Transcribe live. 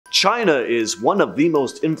China is one of the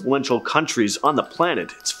most influential countries on the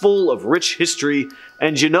planet. It's full of rich history,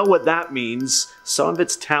 and you know what that means. Some of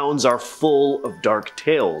its towns are full of dark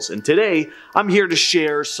tales, and today I'm here to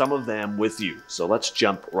share some of them with you. So let's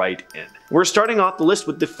jump right in. We're starting off the list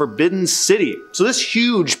with the Forbidden City. So this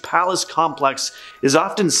huge palace complex is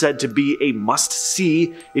often said to be a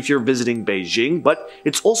must-see if you're visiting Beijing, but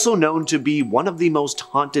it's also known to be one of the most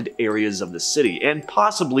haunted areas of the city, and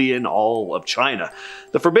possibly in all of China.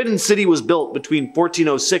 The Forbidden City was built between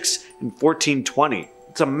 1406 and 1420.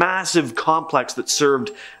 It's a massive complex that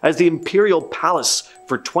served as the imperial palace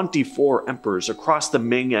for 24 emperors across the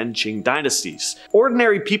Ming and Qing dynasties.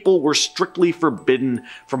 Ordinary people were strictly forbidden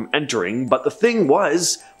from entering, but the thing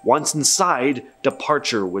was, once inside,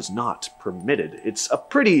 departure was not permitted. It's a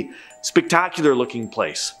pretty spectacular looking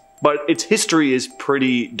place, but its history is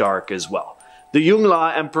pretty dark as well. The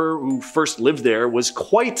Yongle emperor who first lived there was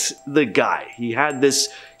quite the guy. He had this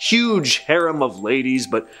huge harem of ladies,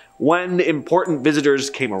 but when important visitors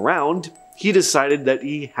came around, he decided that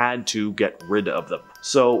he had to get rid of them.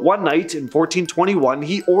 So one night in 1421,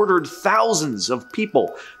 he ordered thousands of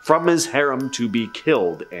people from his harem to be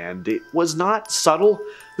killed, and it was not subtle.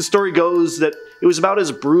 The story goes that it was about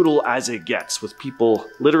as brutal as it gets, with people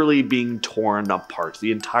literally being torn apart.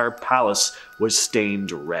 The entire palace was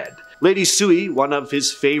stained red. Lady Sui, one of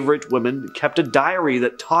his favorite women, kept a diary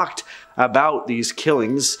that talked about these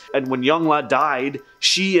killings, and when Yongle died,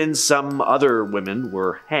 she and some other women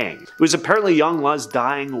were hanged. It was apparently Yongle's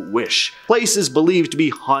dying wish. The place is believed to be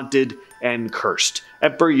haunted and cursed.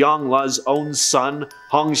 Emperor Yongle's own son,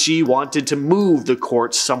 Hongxi, wanted to move the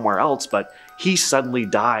court somewhere else, but he suddenly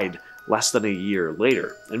died less than a year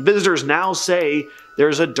later. And visitors now say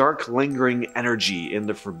there's a dark lingering energy in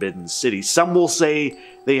the Forbidden City. Some will say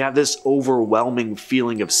they have this overwhelming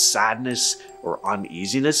feeling of sadness or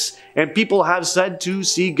uneasiness, and people have said to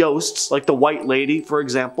see ghosts, like the White Lady, for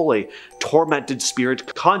example, a tormented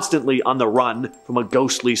spirit constantly on the run from a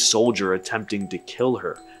ghostly soldier attempting to kill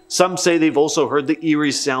her. Some say they've also heard the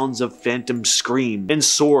eerie sounds of phantom screams and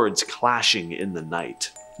swords clashing in the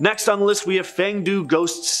night. Next on the list we have Fengdu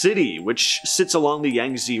Ghost City, which sits along the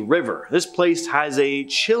Yangtze River. This place has a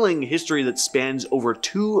chilling history that spans over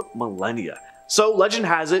 2 millennia. So legend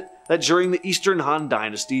has it that during the Eastern Han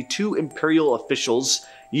Dynasty, 2 imperial officials,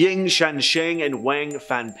 Ying Shansheng and Wang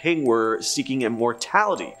Fanping, were seeking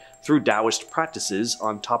immortality through Taoist practices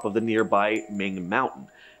on top of the nearby Ming Mountain.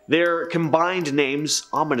 Their combined names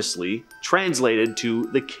ominously translated to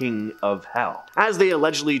the King of Hell, as they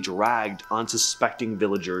allegedly dragged unsuspecting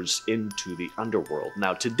villagers into the underworld.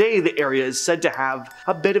 Now today the area is said to have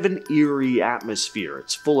a bit of an eerie atmosphere.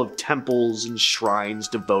 It's full of temples and shrines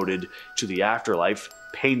devoted to the afterlife.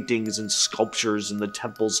 Paintings and sculptures in the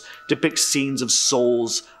temples depict scenes of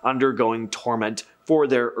souls undergoing torment for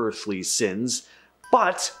their earthly sins.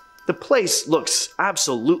 But the place looks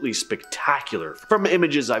absolutely spectacular, from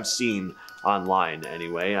images I've seen online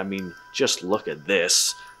anyway. I mean, just look at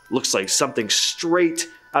this. Looks like something straight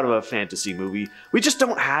out of a fantasy movie. We just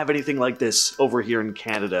don't have anything like this over here in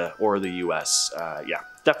Canada or the US. Yeah,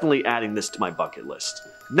 definitely adding this to my bucket list.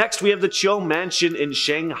 Next, we have the Qiu Mansion in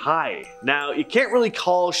Shanghai. Now, you can't really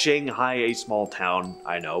call Shanghai a small town,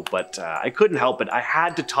 I know, but I couldn't help it. I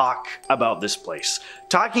had to talk about this place.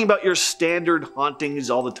 Talking about your standard hauntings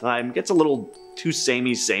all the time gets a little too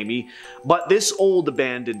samey, but this old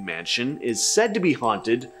abandoned mansion is said to be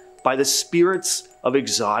haunted by the spirits of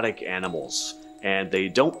exotic animals. And they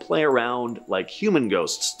don't play around like human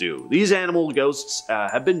ghosts do. These animal ghosts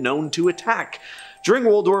have been known to attack. During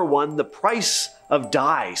World War I, the price of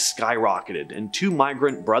dye skyrocketed, and 2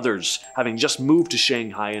 migrant brothers, having just moved to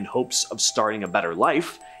Shanghai in hopes of starting a better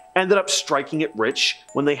life, ended up striking it rich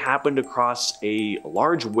when they happened across a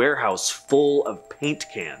large warehouse full of paint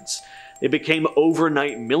cans. They became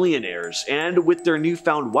overnight millionaires, and with their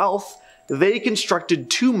newfound wealth, they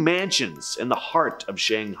constructed 2 mansions in the heart of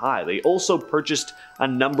Shanghai. They also purchased a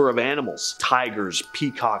number of animals: tigers,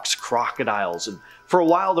 peacocks, crocodiles, and for a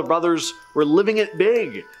while the brothers were living it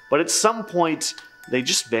big, but at some point they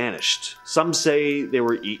just vanished. Some say they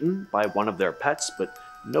were eaten by one of their pets, but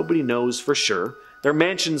nobody knows for sure. Their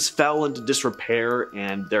mansions fell into disrepair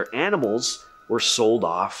and their animals were sold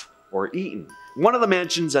off or eaten. One of the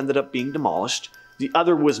mansions ended up being demolished, the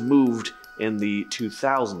other was moved in the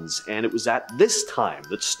 2000s, and it was at this time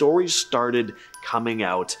that stories started coming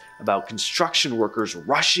out about construction workers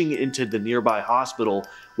rushing into the nearby hospital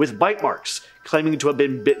with bite marks, claiming to have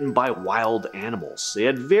been bitten by wild animals. They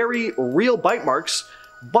had very real bite marks,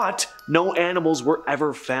 but no animals were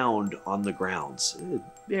ever found on the grounds.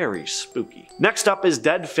 very spooky. Next up is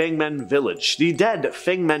Dead Fengmen Village. The Dead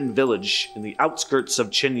Fengmen Village in the outskirts of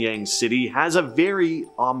Qinyang City has a very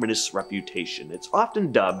ominous reputation. It's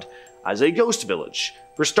often dubbed as a ghost village.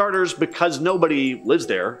 For starters, because nobody lives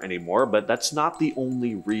there anymore, but that's not the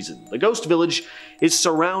only reason. The ghost village is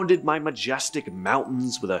surrounded by majestic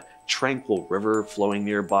mountains with a tranquil river flowing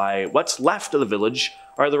nearby. What's left of the village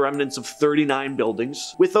are the remnants of 39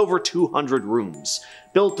 buildings with over 200 rooms,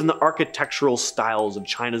 built in the architectural styles of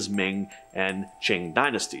China's Ming and Qing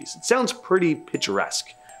dynasties. It sounds pretty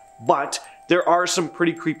picturesque, but there are some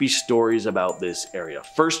pretty creepy stories about this area.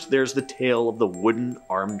 First, there's the tale of the wooden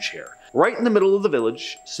armchair. Right in the middle of the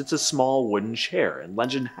village sits a small wooden chair, and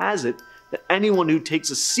legend has it that anyone who takes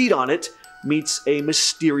a seat on it meets a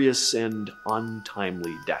mysterious and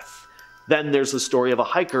untimely death. Then there's the story of a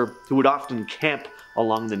hiker who would often camp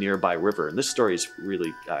along the nearby river, and this story is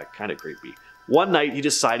really kind of creepy. One night he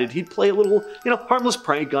decided he'd play a little, harmless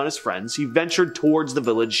prank on his friends. He ventured towards the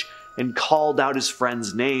village and called out his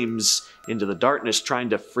friends' names into the darkness, trying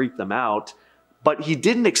to freak them out. But he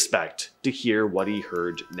didn't expect to hear what he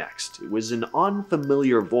heard next. It was an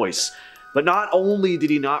unfamiliar voice, but not only did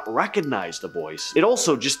he not recognize the voice, it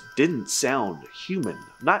also just didn't sound human.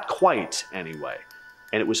 Not quite, anyway.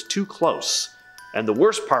 And it was too close. And the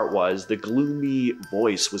worst part was, the gloomy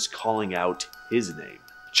voice was calling out his name.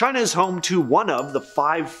 China is home to one of the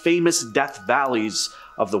 5 famous death valleys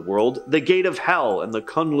of the world, the Gate of Hell and the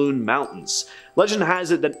Kunlun Mountains. Legend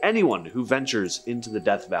has it that anyone who ventures into the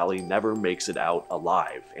Death Valley never makes it out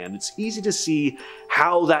alive, and it's easy to see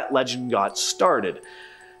how that legend got started.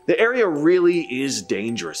 The area really is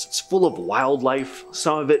dangerous. It's full of wildlife,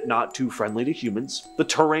 some of it not too friendly to humans. The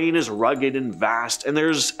terrain is rugged and vast, and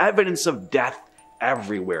there's evidence of death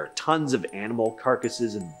everywhere. Tons of animal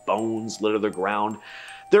carcasses and bones litter the ground.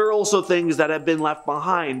 There are also things that have been left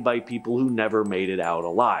behind by people who never made it out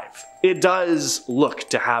alive. It does look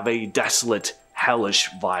to have a desolate, hellish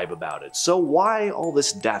vibe about it. So why all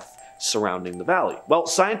this death surrounding the valley? Well,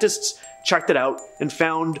 scientists checked it out and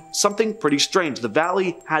found something pretty strange. The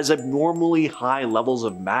valley has abnormally high levels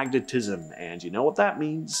of magnetism, and you know what that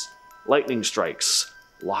means? Lightning strikes.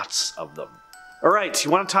 Lots of them. Alright, you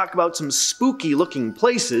want to talk about some spooky looking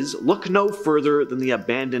places? Look no further than the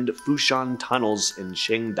abandoned Fushan Tunnels in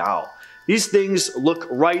Chengde. These things look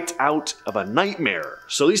right out of a nightmare.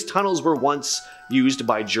 So these tunnels were once used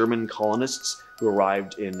by German colonists who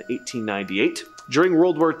arrived in 1898. During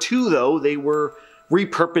World War II, though, they were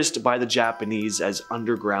repurposed by the Japanese as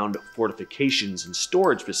underground fortifications and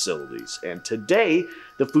storage facilities. And today,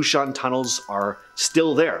 the Fushan Tunnels are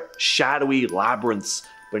still there, shadowy labyrinths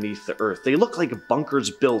beneath the earth. They look like bunkers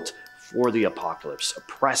built for the apocalypse.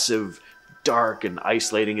 Oppressive, dark, and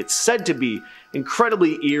isolating. It's said to be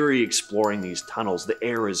incredibly eerie exploring these tunnels. The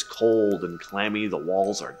air is cold and clammy, the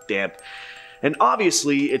walls are damp, and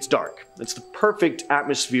obviously it's dark. It's the perfect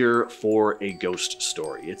atmosphere for a ghost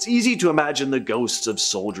story. It's easy to imagine the ghosts of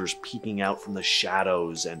soldiers peeking out from the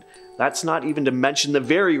shadows, and that's not even to mention the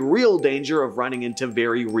very real danger of running into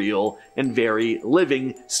very real and very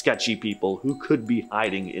living sketchy people who could be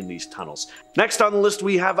hiding in these tunnels. Next on the list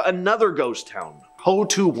we have another ghost town,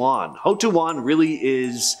 Houtouwan. Houtouwan really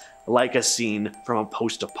is like a scene from a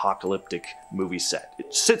post-apocalyptic movie set.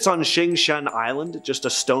 It sits on Qingshan Island, just a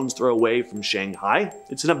stone's throw away from Shanghai.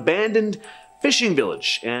 It's an abandoned fishing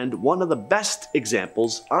village, and one of the best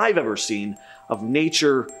examples I've ever seen of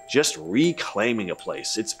nature just reclaiming a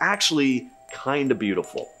place. It's actually kinda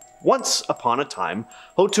beautiful. Once upon a time,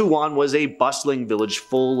 Houtouwan was a bustling village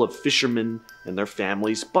full of fishermen and their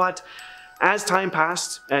families, but as time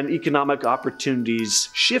passed and economic opportunities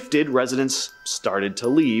shifted, residents started to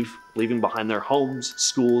leave, leaving behind their homes,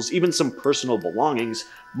 schools, even some personal belongings.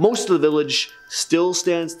 Most of the village still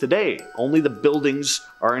stands today. Only the buildings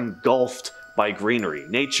are engulfed by greenery.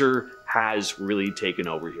 Nature has really taken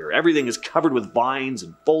over here. Everything is covered with vines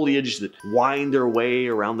and foliage that wind their way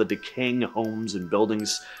around the decaying homes and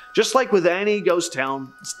buildings. Just like with any ghost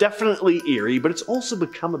town, it's definitely eerie, but it's also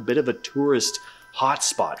become a bit of a tourist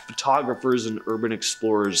hotspot. Photographers and urban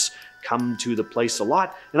explorers come to the place a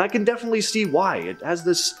lot, and I can definitely see why. It has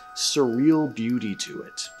this surreal beauty to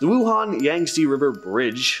it. The Wuhan Yangtze River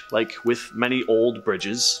Bridge, like with many old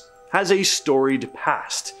bridges, has a storied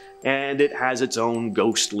past, and it has its own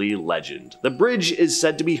ghostly legend. The bridge is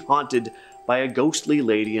said to be haunted by a ghostly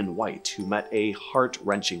lady in white who met a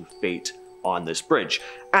heart-wrenching fate on this bridge.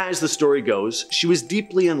 As the story goes, she was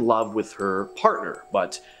deeply in love with her partner,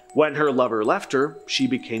 but when her lover left her, she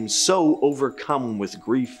became so overcome with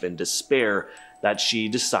grief and despair that she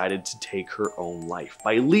decided to take her own life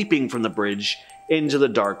by leaping from the bridge into the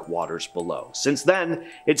dark waters below. Since then,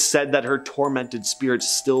 it's said that her tormented spirit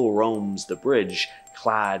still roams the bridge,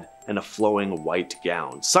 clad in a flowing white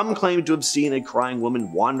gown. Some claim to have seen a crying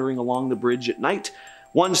woman wandering along the bridge at night.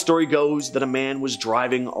 One story goes that a man was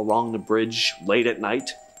driving along the bridge late at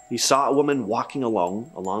night. He saw a woman walking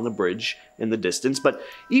along the bridge in the distance, but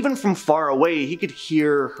even from far away, he could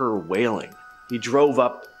hear her wailing. He drove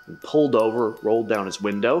up and pulled over, rolled down his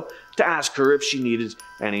window to ask her if she needed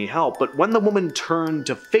any help. But when the woman turned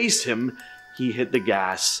to face him, he hit the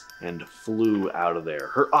gas and flew out of there.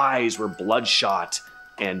 Her eyes were bloodshot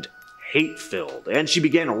and hate-filled, and she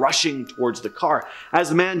began rushing towards the car. As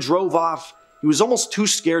the man drove off, he was almost too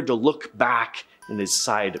scared to look back in his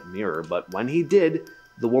side mirror, but when he did,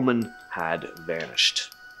 the woman had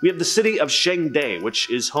vanished. We have the city of Chengde,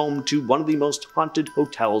 which is home to one of the most haunted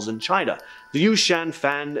hotels in China, the Yushan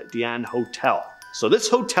Fan Dian Hotel. So this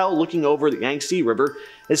hotel looking over the Yangtze River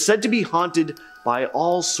is said to be haunted by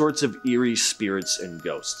all sorts of eerie spirits and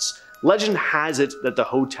ghosts. Legend has it that the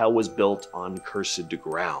hotel was built on cursed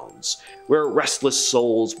grounds, where restless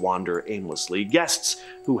souls wander aimlessly. Guests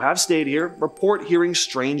who have stayed here report hearing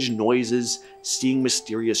strange noises, seeing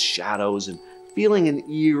mysterious shadows, and feeling an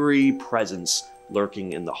eerie presence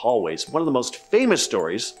lurking in the hallways. One of the most famous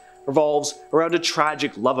stories revolves around a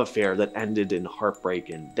tragic love affair that ended in heartbreak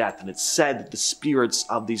and death, and it's said that the spirits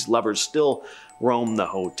of these lovers still roam the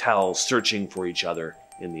hotel, searching for each other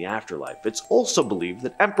in the afterlife. It's also believed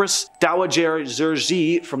that Empress Dowager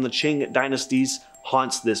Zhezhi from the Qing dynasties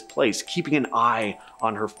haunts this place, keeping an eye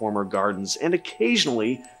on her former gardens and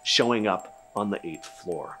occasionally showing up on the 8th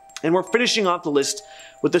floor. And we're finishing off the list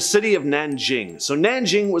with the city of Nanjing. So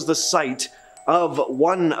Nanjing was the site of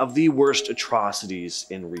one of the worst atrocities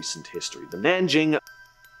in recent history. The Nanjing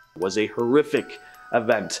was a horrific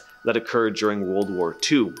event that occurred during World War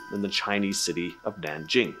II in the Chinese city of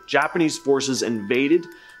Nanjing. Japanese forces invaded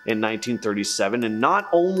in 1937, and not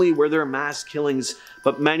only were there mass killings,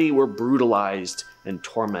 but many were brutalized and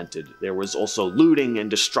tormented. There was also looting and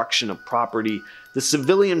destruction of property. The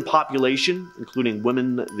civilian population, including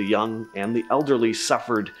women, the young, and the elderly,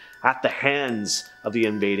 suffered at the hands of the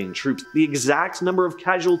invading troops. The exact number of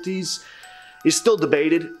casualties is still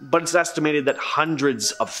debated, but it's estimated that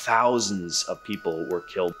hundreds of thousands of people were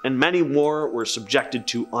killed, and many more were subjected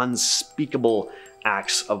to unspeakable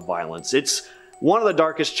acts of violence. It's one of the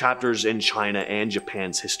darkest chapters in China and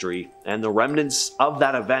Japan's history, and the remnants of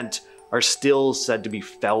that event are still said to be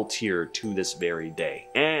felt here to this very day.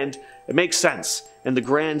 And it makes sense. In the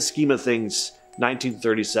grand scheme of things,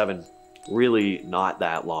 1937, really not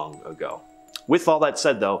that long ago. With all that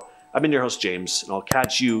said though, I've been your host James, and I'll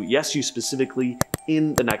catch you, yes you specifically,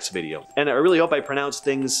 in the next video. And I really hope I pronounced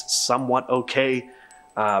things somewhat okay.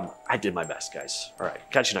 I did my best, guys. Alright,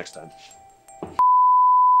 catch you next time.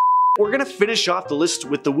 We're gonna finish off the list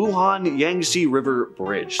with the Wuhan Yangtze River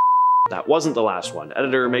Bridge. That wasn't the last one.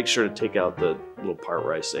 Editor, make sure to take out the little part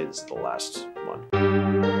where I say this is the last one.